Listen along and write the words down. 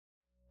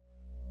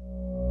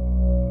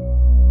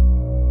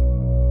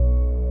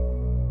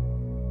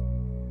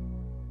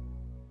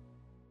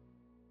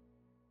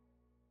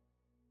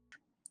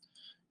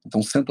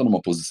Então senta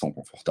numa posição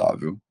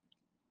confortável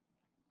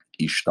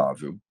e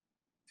estável,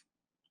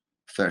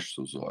 feche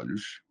seus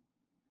olhos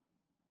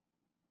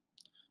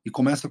e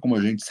começa como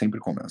a gente sempre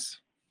começa.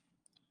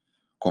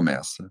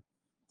 Começa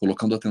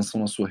colocando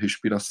atenção na sua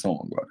respiração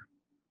agora.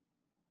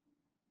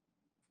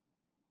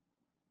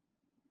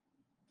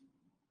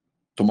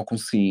 Toma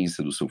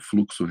consciência do seu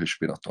fluxo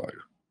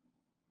respiratório.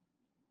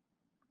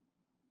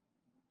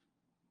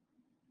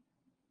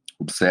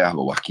 Observa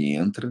o ar que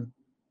entra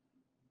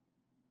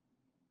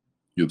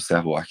e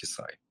observa o ar que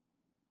sai.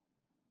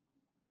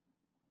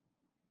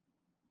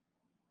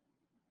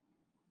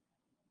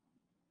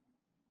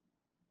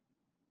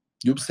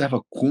 E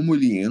observa como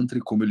ele entra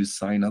e como ele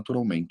sai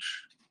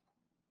naturalmente.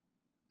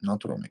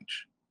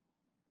 Naturalmente.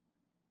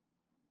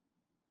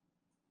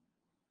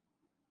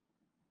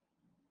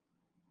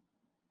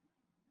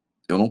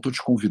 Eu não estou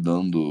te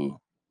convidando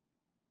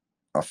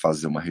a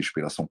fazer uma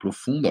respiração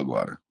profunda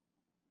agora.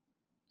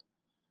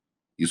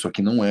 Isso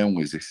aqui não é um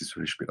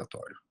exercício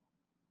respiratório.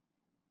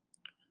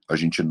 A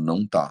gente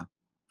não está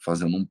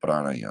fazendo um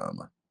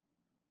pranayama.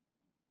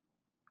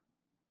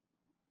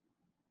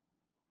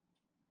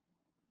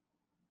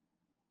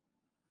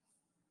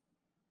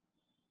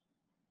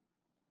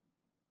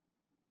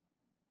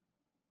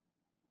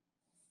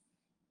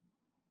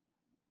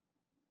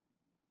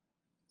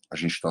 A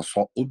gente está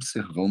só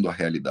observando a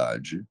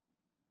realidade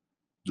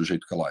do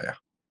jeito que ela é.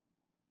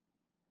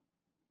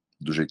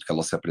 Do jeito que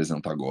ela se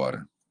apresenta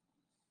agora.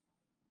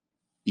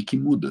 E que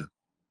muda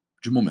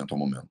de momento a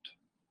momento.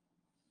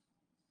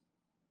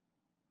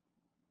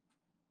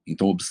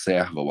 Então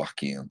observa o ar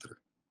que entra.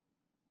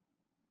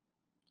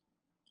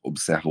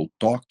 Observa o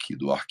toque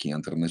do ar que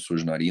entra nas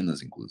suas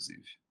narinas,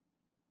 inclusive.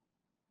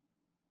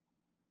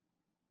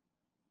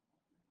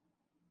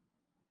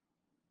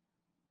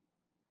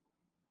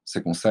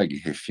 Você consegue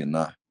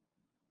refinar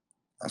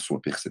a sua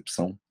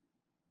percepção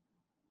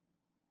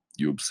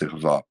e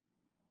observar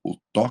o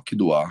toque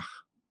do ar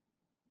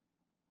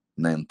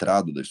na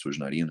entrada das suas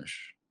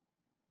narinas?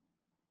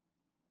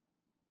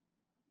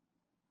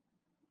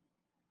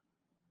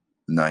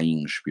 Na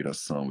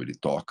inspiração, ele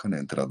toca na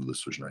entrada das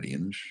suas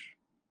narinas.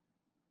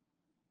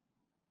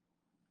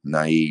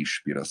 Na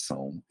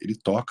expiração, ele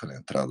toca na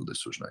entrada das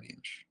suas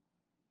narinas.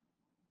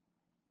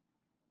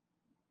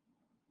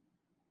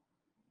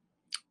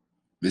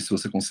 Vê se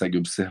você consegue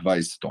observar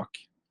esse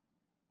toque.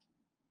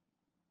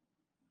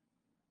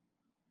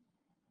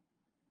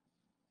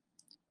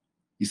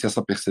 E se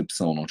essa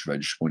percepção não estiver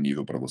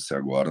disponível para você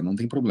agora, não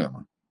tem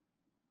problema.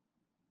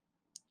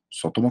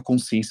 Só toma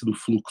consciência do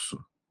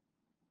fluxo.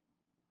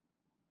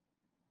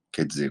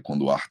 Quer dizer,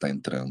 quando o ar está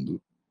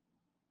entrando,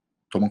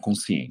 toma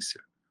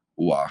consciência.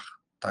 O ar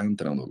está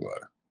entrando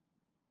agora.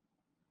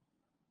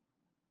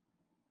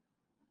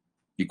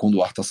 E quando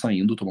o ar está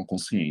saindo, toma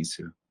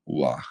consciência.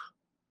 O ar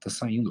está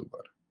saindo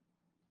agora.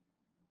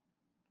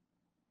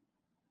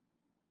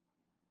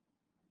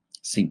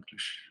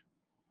 Simples.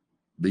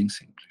 Bem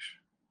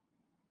simples.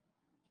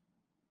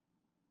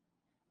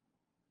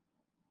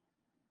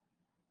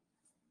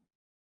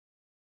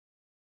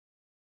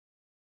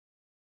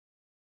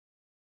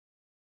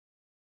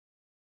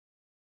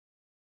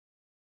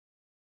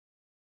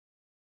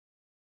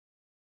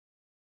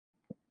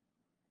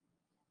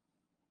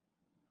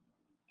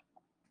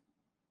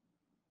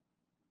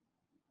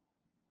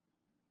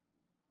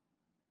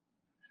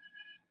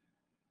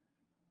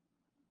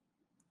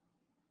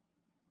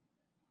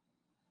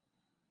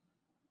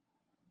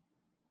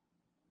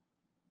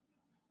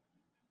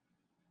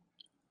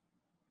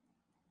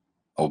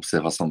 A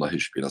observação da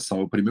respiração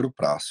é o primeiro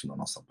passo na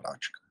nossa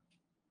prática.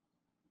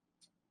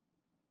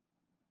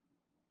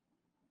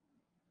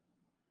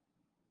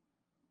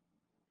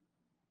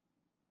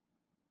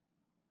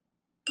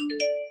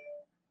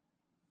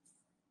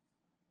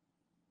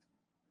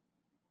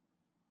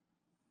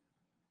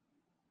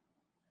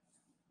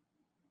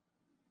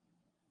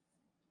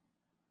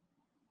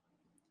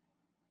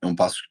 É um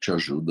passo que te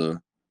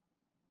ajuda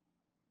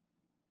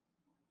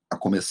a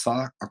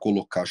começar a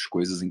colocar as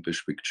coisas em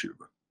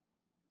perspectiva.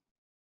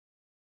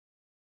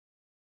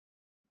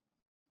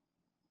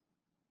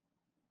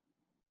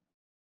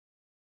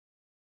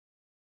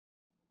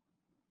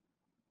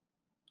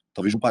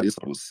 Talvez não pareça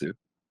para você,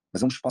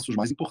 mas é um dos passos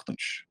mais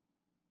importantes.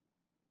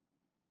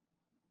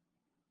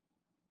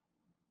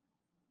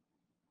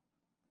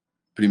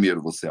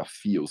 Primeiro, você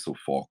afia o seu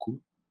foco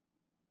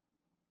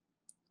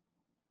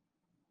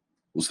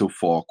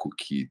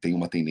que tem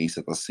uma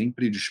tendência a estar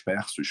sempre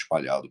disperso,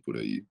 espalhado por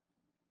aí.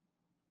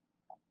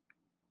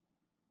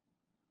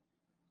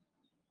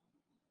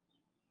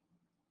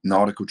 Na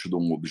hora que eu te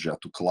dou um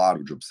objeto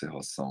claro de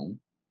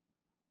observação,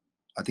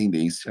 a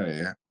tendência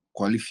é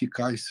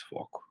qualificar esse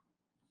foco.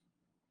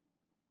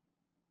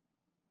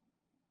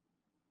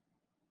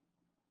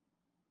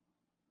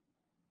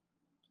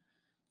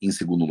 Em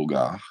segundo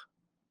lugar,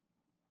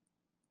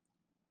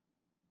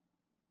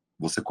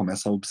 você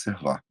começa a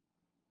observar,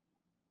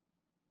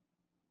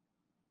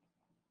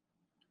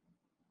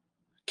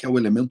 que é o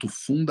elemento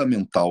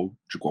fundamental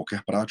de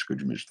qualquer prática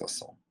de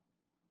meditação.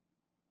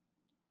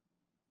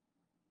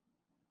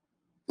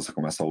 você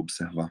começa a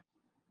observar.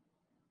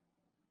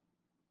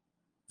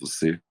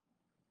 Você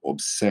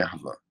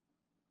observa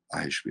a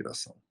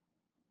respiração.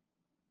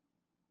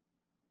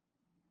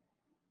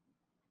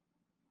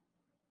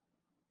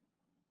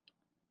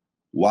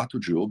 O ato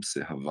de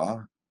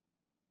observar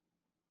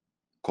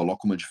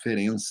coloca uma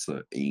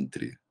diferença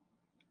entre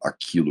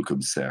aquilo que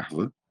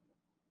observa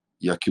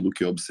e aquilo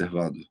que é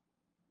observado.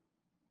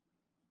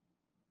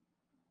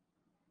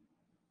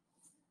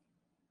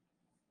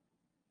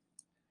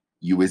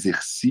 E o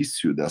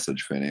exercício dessa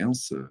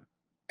diferença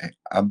é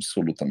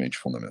absolutamente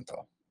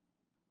fundamental.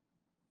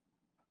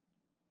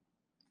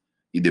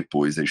 E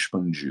depois é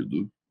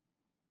expandido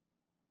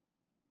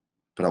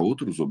para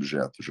outros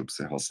objetos de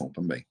observação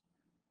também.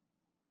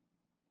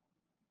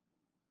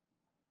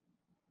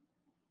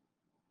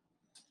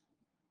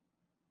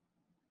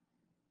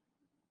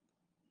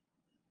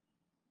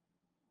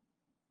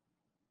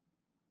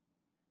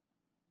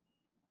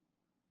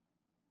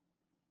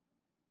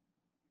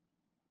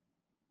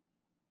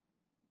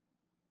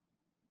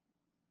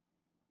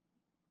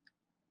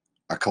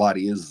 A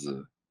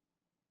clareza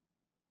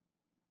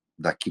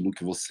daquilo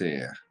que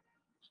você é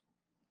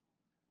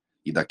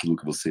e daquilo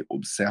que você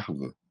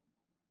observa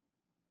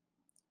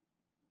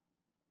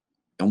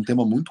é um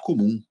tema muito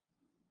comum.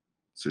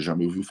 Você já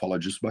me ouviu falar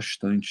disso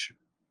bastante.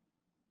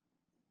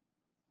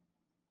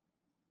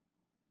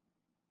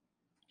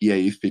 E é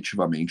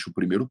efetivamente o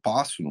primeiro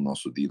passo no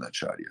nosso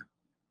dinacharya,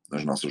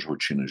 nas nossas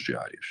rotinas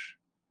diárias.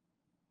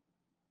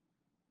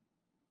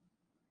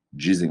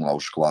 Dizem lá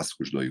os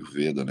clássicos do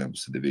Ayurveda, né?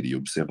 Você deveria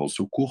observar o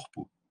seu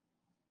corpo.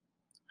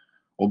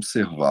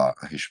 Observar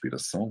a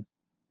respiração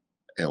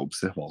é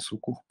observar o seu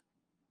corpo.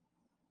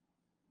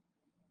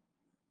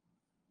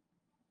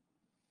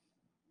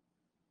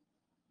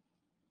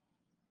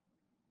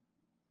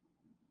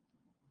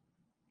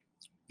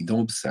 Então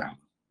observa.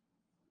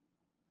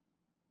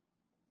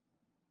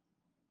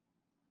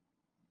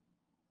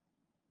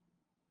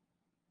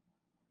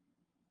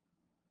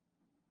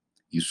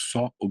 E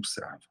só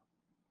observa.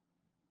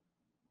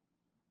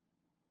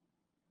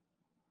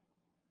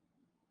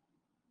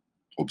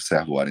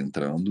 Observa o ar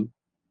entrando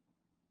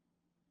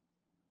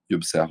e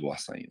observa o ar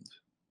saindo.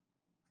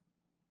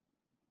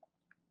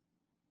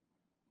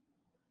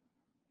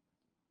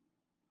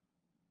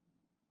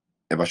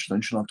 É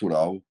bastante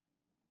natural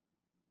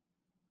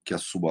que a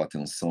sua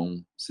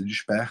atenção se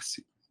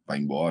disperse, vá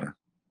embora.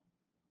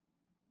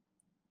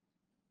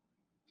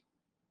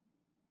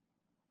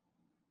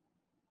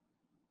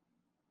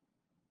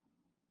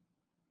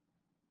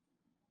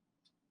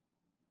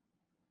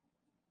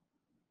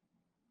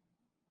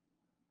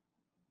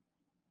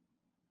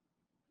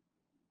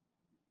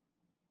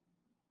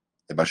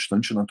 É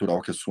bastante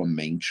natural que a sua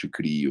mente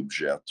crie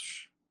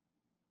objetos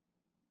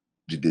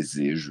de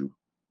desejo,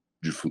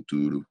 de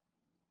futuro,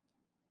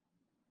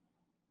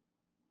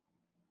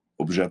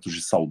 objetos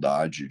de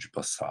saudade, de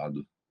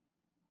passado,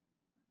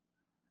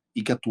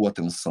 e que a tua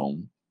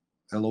atenção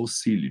ela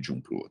oscile de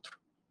um para o outro.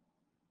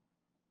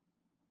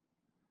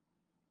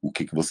 O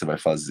que você vai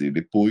fazer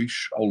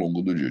depois ao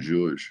longo do dia de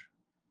hoje?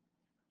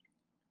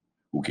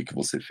 O que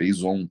você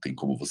fez ontem,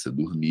 como você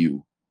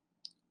dormiu?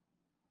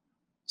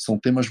 São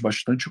temas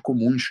bastante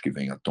comuns que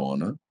vêm à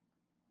tona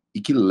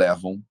e que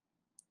levam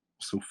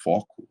o seu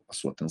foco, a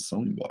sua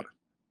atenção embora.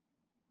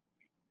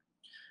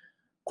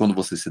 Quando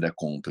você se der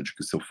conta de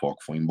que o seu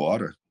foco foi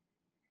embora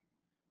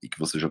e que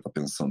você já está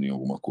pensando em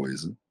alguma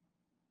coisa,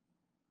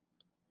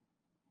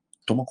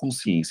 toma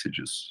consciência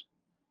disso.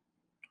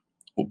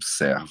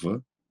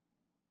 Observa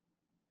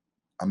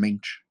a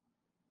mente.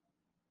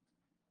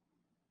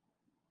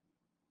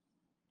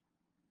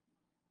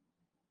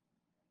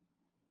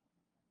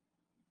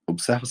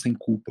 Observa sem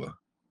culpa,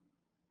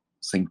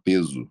 sem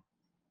peso.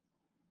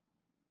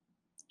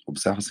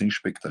 Observa sem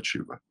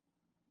expectativa.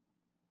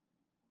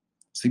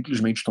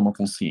 Simplesmente toma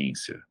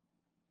consciência.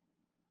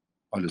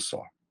 Olha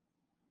só,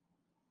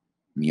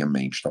 minha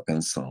mente está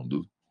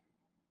pensando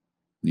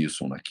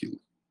nisso ou naquilo.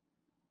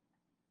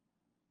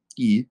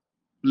 E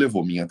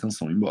levou minha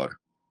atenção embora.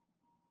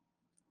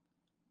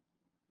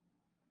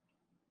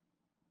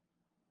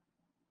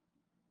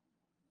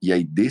 E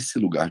aí, desse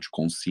lugar de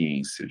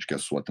consciência de que a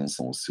sua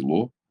atenção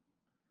oscilou,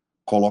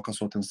 coloca a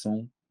sua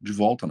atenção de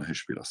volta na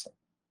respiração.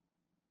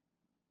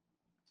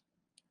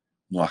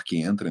 No ar que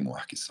entra e no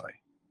ar que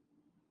sai.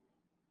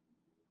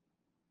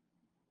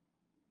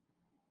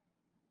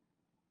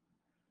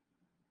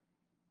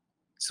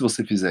 Se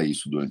você fizer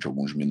isso durante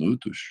alguns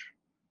minutos,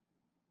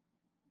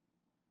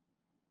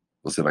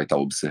 você vai estar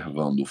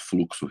observando o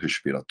fluxo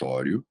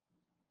respiratório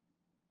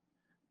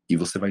e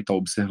você vai estar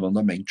observando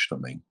a mente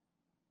também.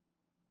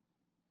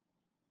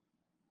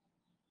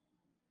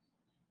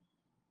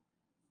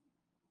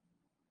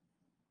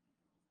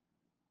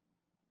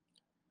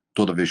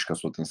 Toda vez que a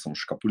sua atenção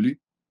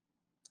escapulir,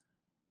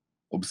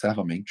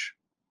 observa a mente.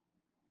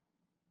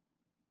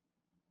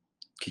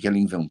 O que ela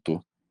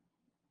inventou?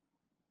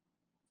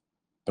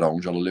 Para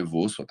onde ela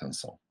levou a sua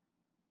atenção?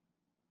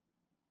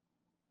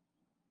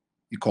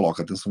 E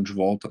coloca a atenção de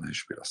volta na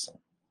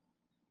respiração.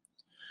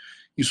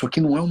 Isso aqui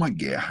não é uma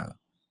guerra.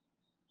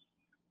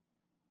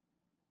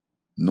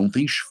 Não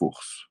tem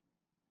esforço.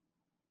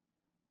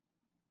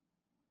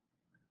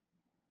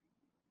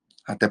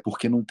 Até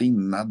porque não tem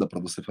nada para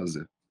você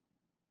fazer.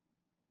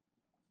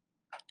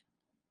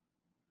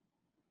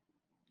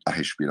 A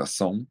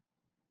respiração,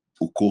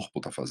 o corpo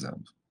está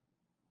fazendo.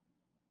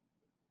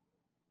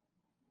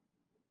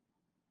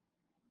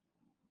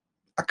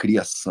 A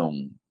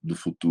criação do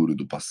futuro e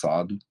do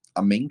passado,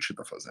 a mente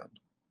está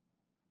fazendo.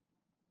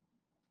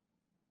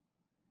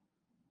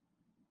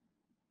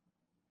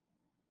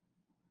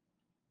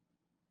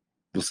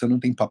 Você não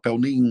tem papel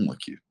nenhum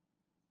aqui.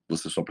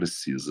 Você só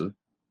precisa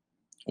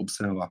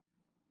observar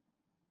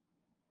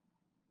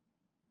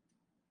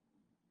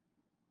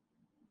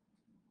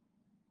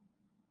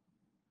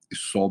e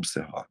só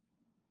observar.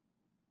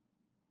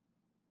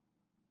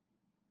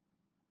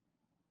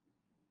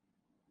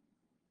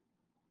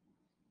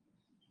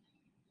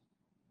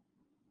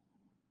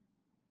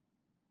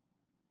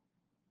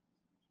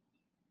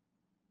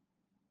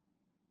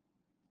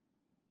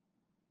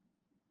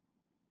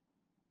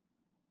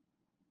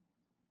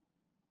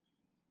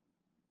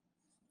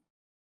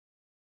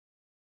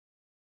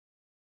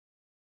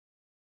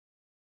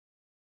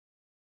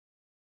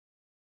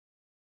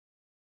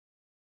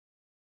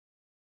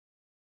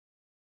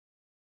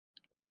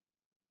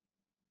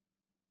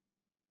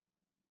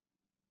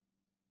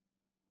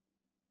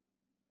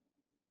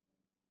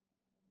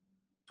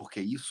 Porque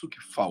é isso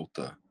que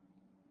falta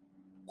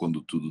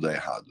quando tudo dá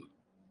errado.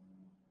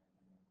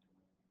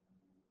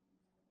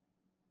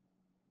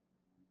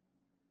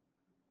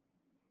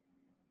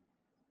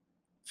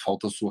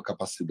 Falta a sua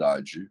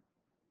capacidade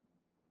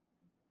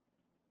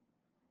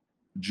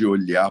de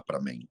olhar para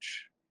a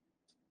mente,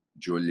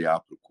 de olhar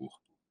para o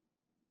corpo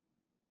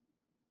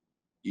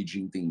e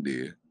de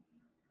entender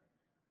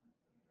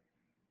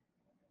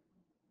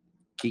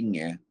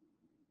quem é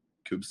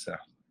que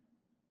observa.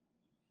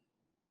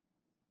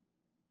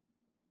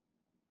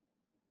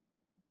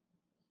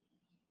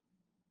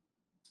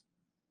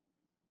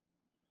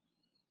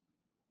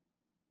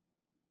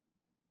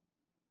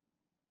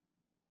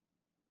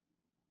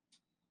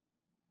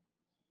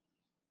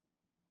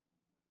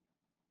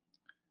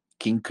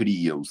 Quem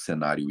cria o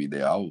cenário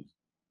ideal,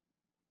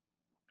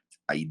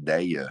 a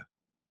ideia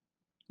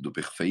do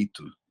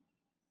perfeito,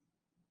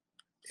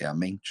 é a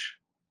mente.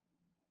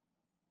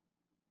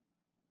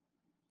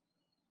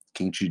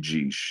 Quem te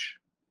diz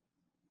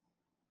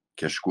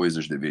que as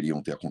coisas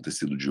deveriam ter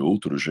acontecido de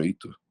outro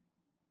jeito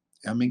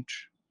é a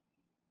mente.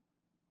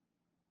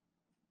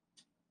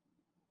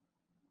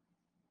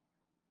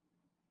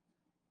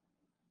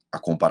 A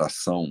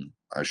comparação,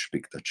 a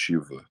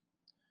expectativa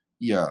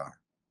e a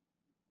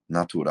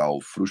natural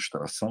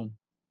frustração,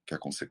 que é a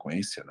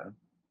consequência, né,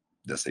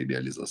 dessa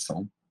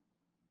idealização,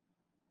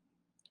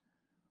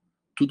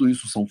 tudo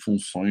isso são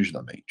funções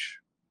da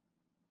mente.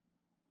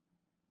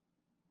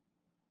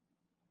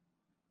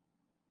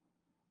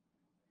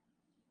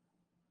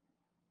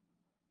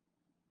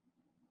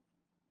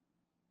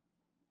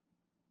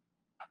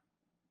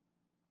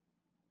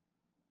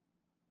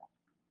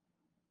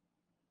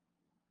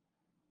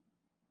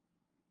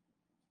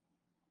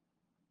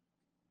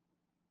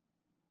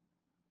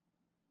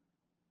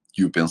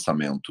 E o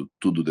pensamento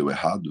tudo deu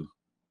errado,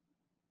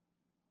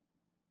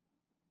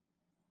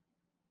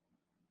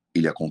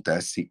 ele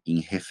acontece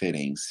em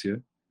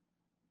referência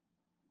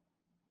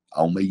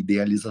a uma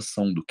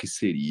idealização do que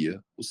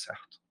seria o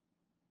certo.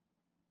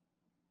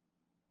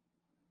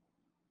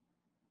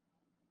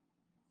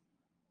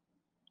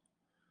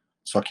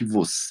 Só que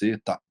você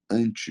está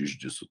antes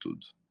disso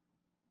tudo.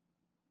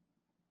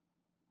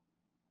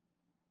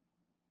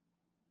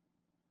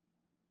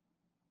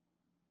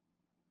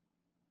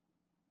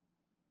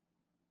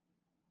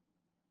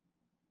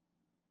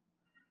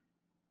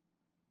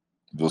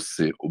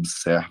 Você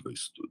observa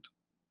isso tudo.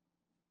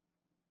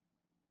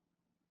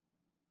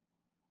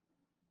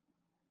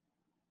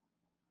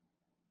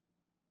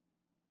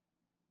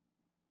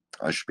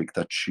 A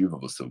expectativa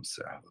você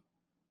observa.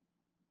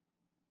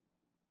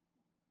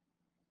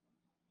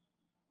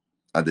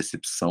 A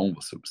decepção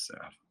você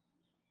observa.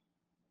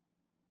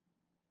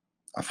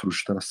 A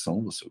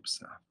frustração você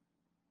observa.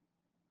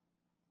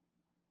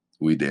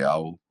 O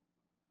ideal,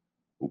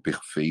 o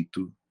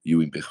perfeito e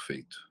o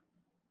imperfeito.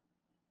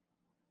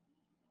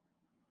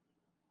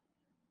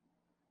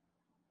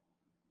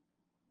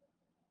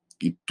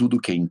 E tudo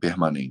que é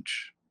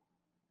impermanente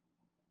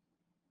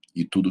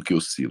e tudo que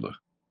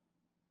oscila,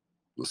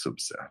 você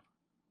observa.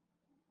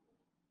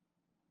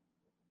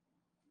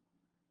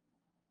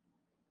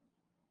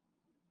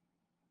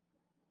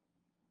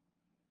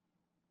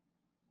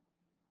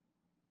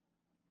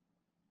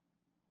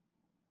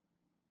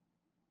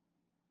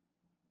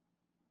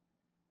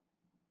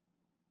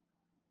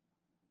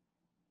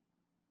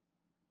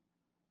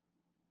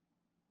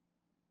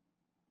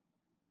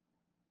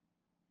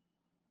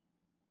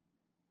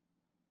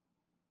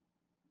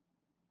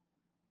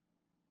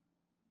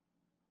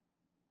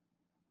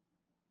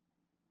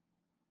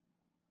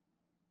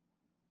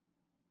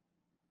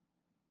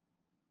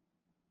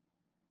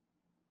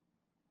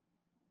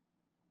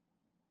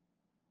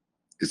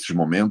 Esses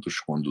momentos,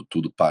 quando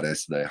tudo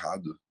parece dar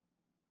errado,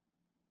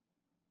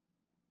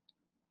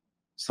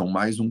 são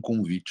mais um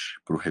convite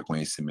para o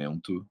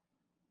reconhecimento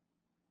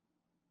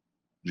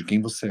de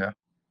quem você é.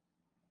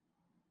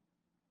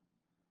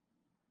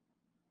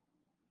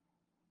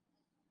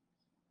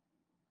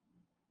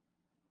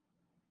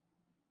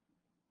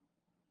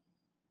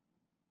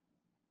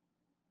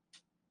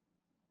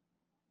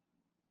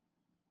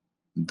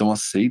 Então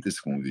aceita esse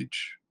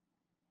convite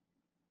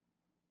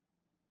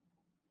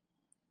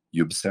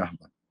e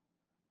observa.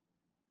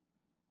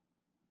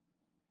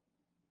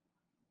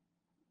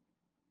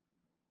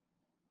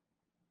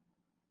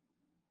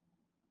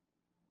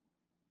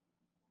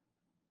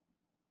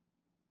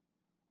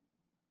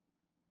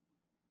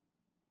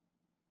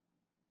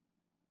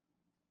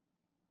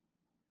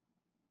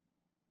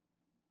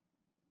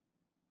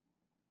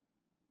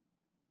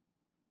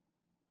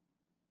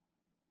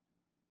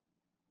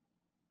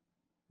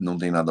 Não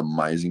tem nada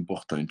mais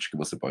importante que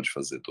você pode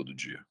fazer todo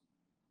dia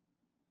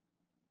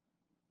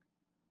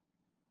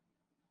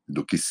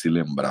do que se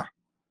lembrar.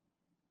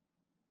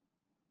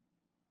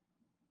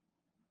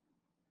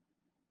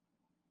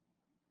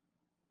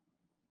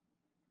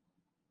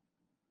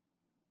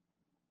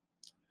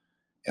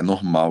 É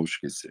normal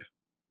esquecer.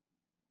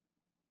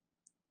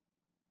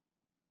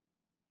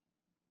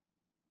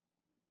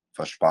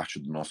 Faz parte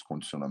do nosso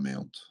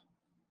condicionamento.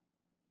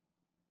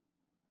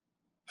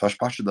 Faz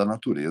parte da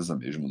natureza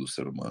mesmo do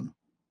ser humano.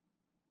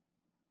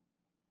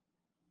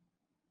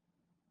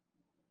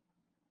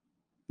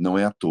 Não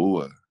é à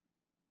toa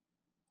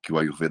que o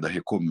Ayurveda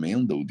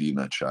recomenda o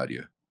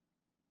Dinacharya.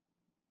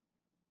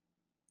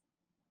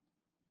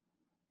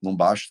 Não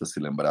basta se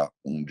lembrar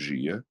um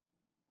dia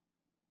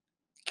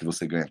que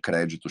você ganha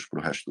créditos para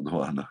o resto do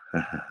ano.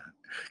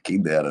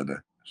 Quem dera,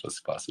 né? Já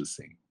se passa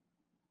assim.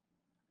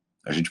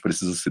 A gente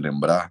precisa se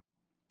lembrar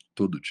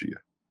todo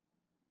dia.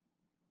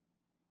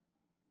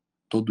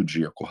 Todo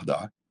dia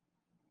acordar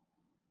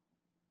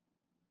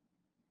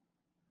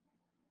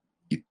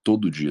e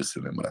todo dia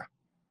se lembrar.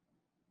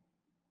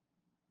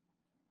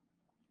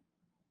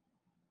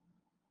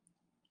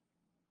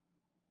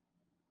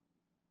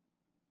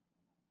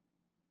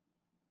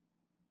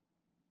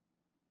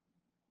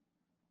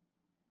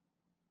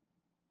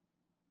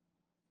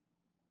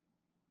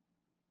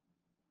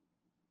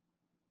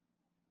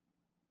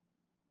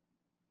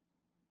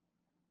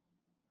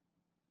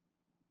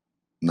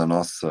 Na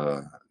nossa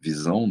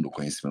visão do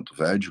conhecimento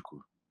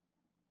védico,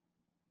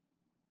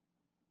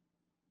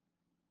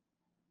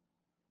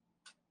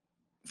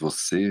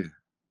 você,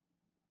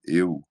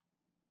 eu,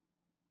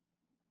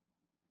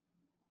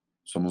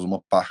 somos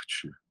uma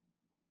parte,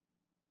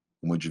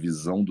 uma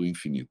divisão do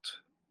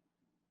infinito.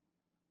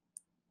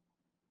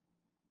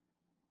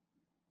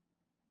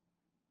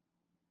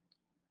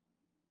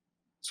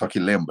 Só que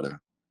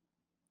lembra,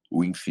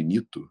 o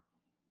infinito,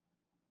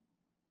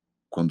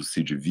 quando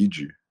se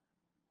divide,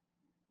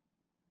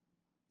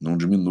 não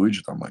diminui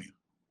de tamanho.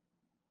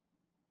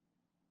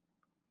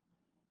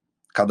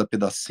 Cada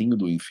pedacinho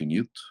do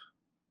infinito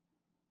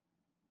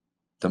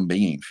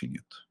também é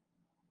infinito.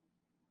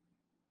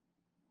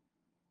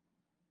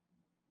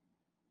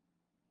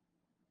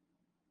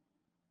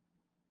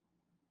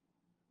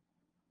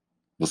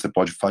 Você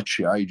pode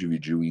fatiar e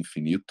dividir o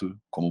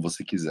infinito como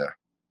você quiser.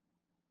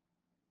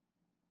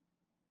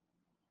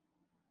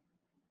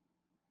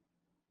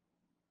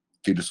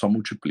 Que ele só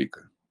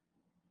multiplica.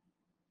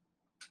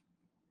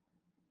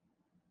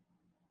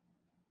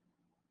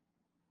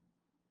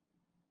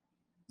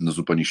 Nos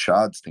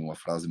Upanishads tem uma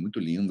frase muito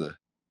linda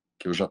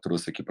que eu já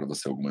trouxe aqui para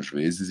você algumas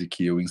vezes e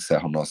que eu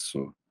encerro o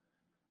nosso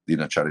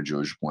Dinacharya de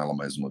hoje com ela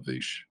mais uma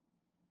vez.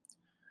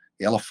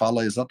 Ela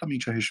fala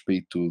exatamente a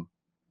respeito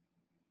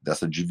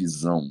dessa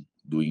divisão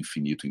do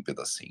infinito em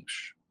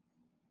pedacinhos.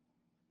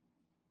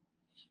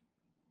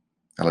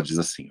 Ela diz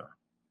assim, ó.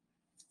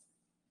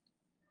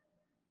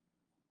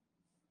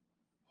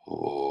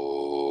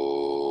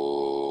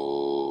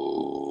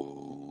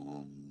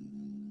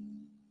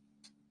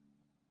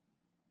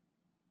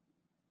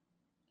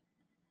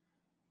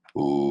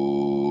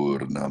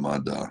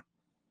 Purnamada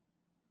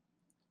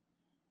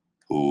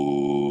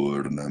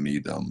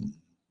Purnamidam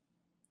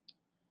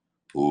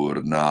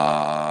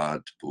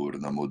Purnat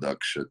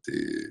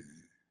Purnamudakshate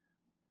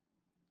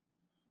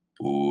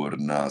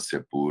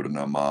Purnasya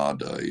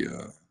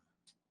Purnamadaya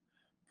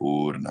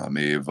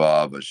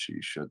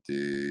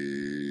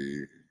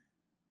Purnamevavashishate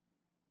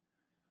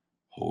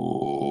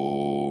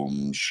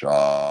Om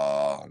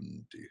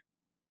Shanti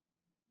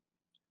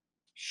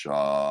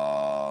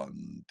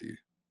Shanti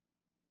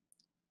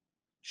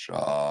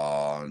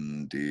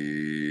Shanti.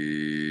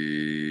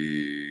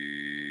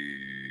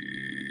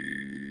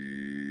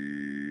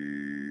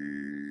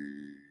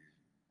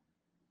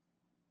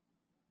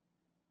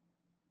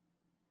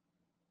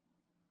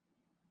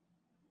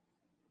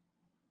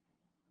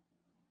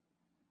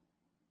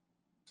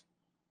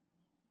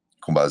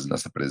 Com base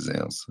nessa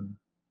presença,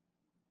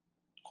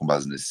 com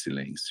base nesse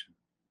silêncio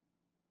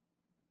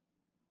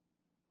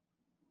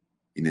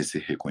e nesse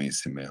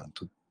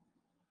reconhecimento,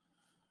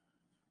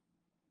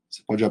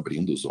 você pode ir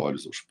abrindo os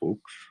olhos aos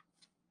poucos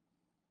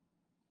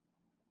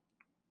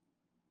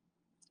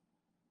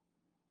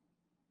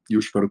E eu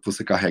espero que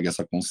você carregue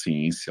essa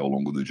consciência ao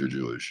longo do dia de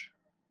hoje.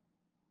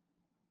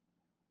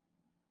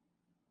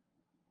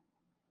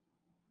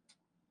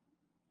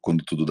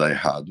 Quando tudo dá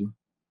errado,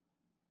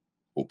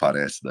 ou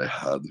parece dar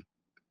errado,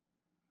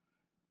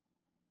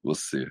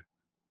 você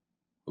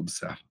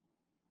observa.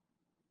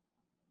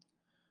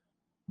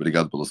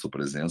 Obrigado pela sua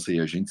presença e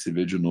a gente se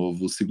vê de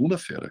novo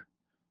segunda-feira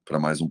para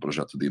mais um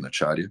projeto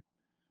Dinacharya.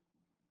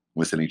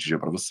 Um excelente dia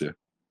para você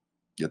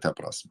e até a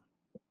próxima.